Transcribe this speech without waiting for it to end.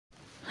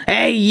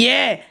Hey,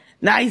 yeah,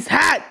 nice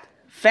hat.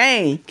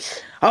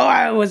 Thanks. Oh,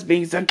 I was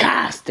being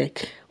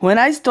sarcastic when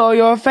I stole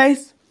your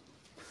face.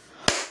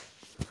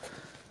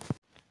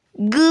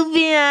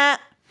 Goofy.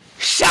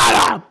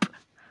 Shut up.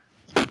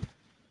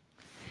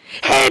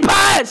 Hey,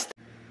 bust.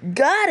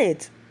 Got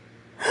it.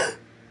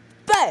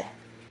 But.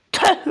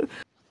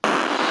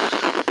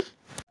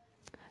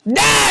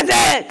 That's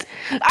it.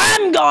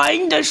 I'm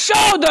going to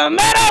show the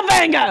middle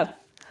finger.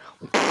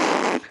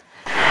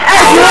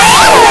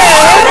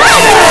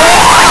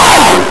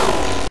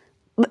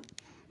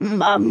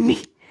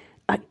 Mommy,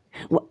 I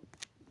want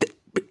to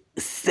be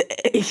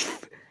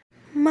safe.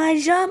 My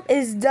job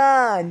is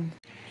done.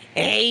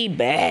 Hey,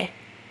 babe.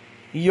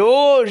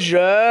 Yo,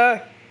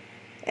 je.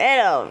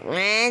 Hello,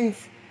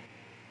 friends.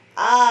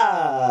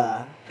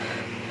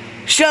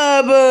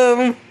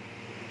 Shaboom.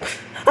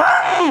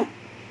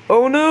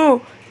 Oh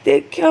no,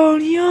 they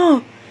killed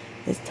you.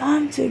 It's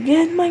time to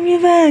get my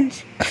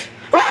revenge.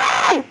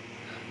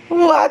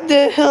 What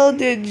the hell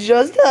did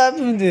just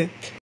happen?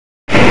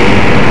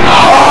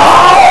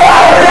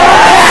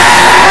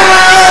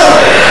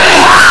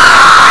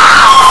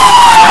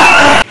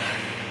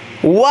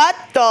 What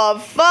the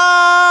fuck?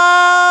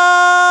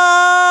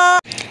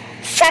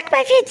 Suck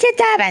my feet, you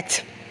damn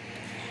it.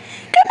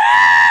 Come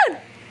on!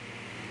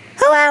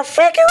 Oh, I'll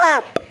freak you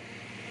up.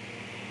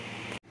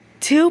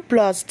 2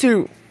 plus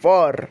 2,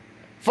 4.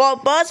 4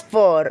 plus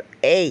 4,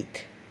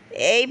 8.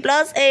 8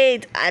 plus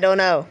 8, I don't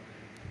know.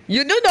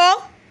 You don't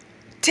know?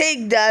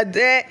 Take that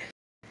day.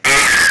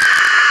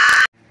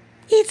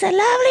 It's a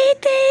lovely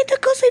day to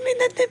go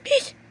swimming at the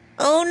beach.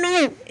 Oh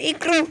no, ik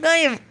krijg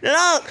hem.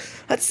 Look,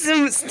 that's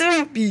so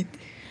stupid.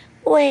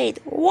 Wait,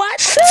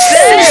 what?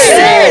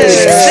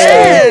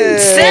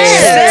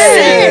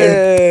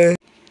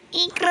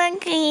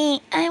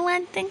 I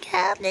want to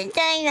go to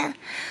China.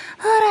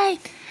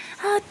 Alright,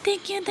 I'll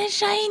take you to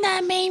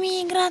China,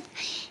 baby.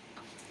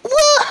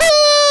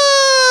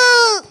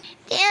 Woohoo!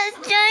 There's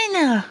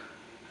China.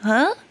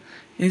 Huh?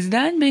 Is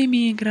that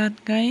baby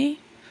Grat guy?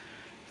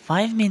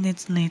 5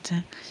 minutes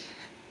later.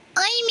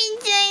 I'm in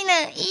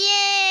China.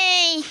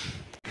 Yay!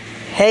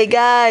 Hey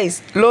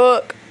guys,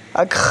 look,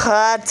 a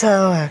car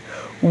tower.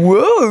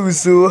 Whoa,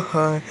 so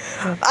high.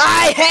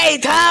 I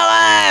hate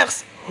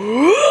towers!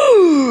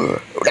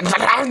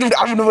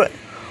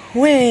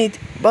 Wait,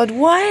 but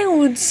why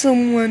would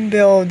someone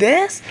build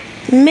this?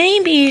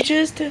 Maybe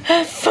just to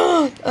have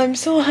fun. I'm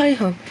so high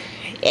up.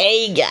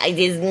 Hey guys,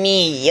 it's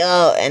me,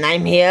 yo, and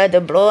I'm here to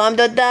blow up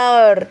the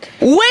tower.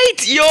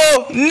 Wait,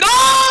 yo!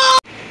 No!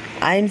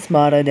 I'm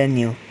smarter than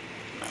you.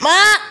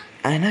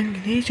 And I'm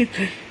gonna teach you.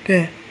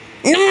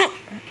 No!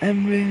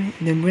 I'm really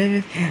the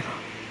bravest.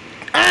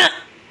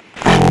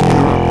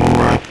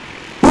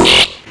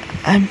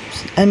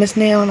 I'm a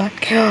snail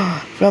like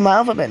from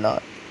Alphabet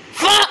Lord.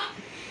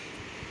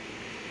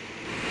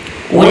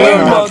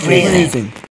 We're not freezing.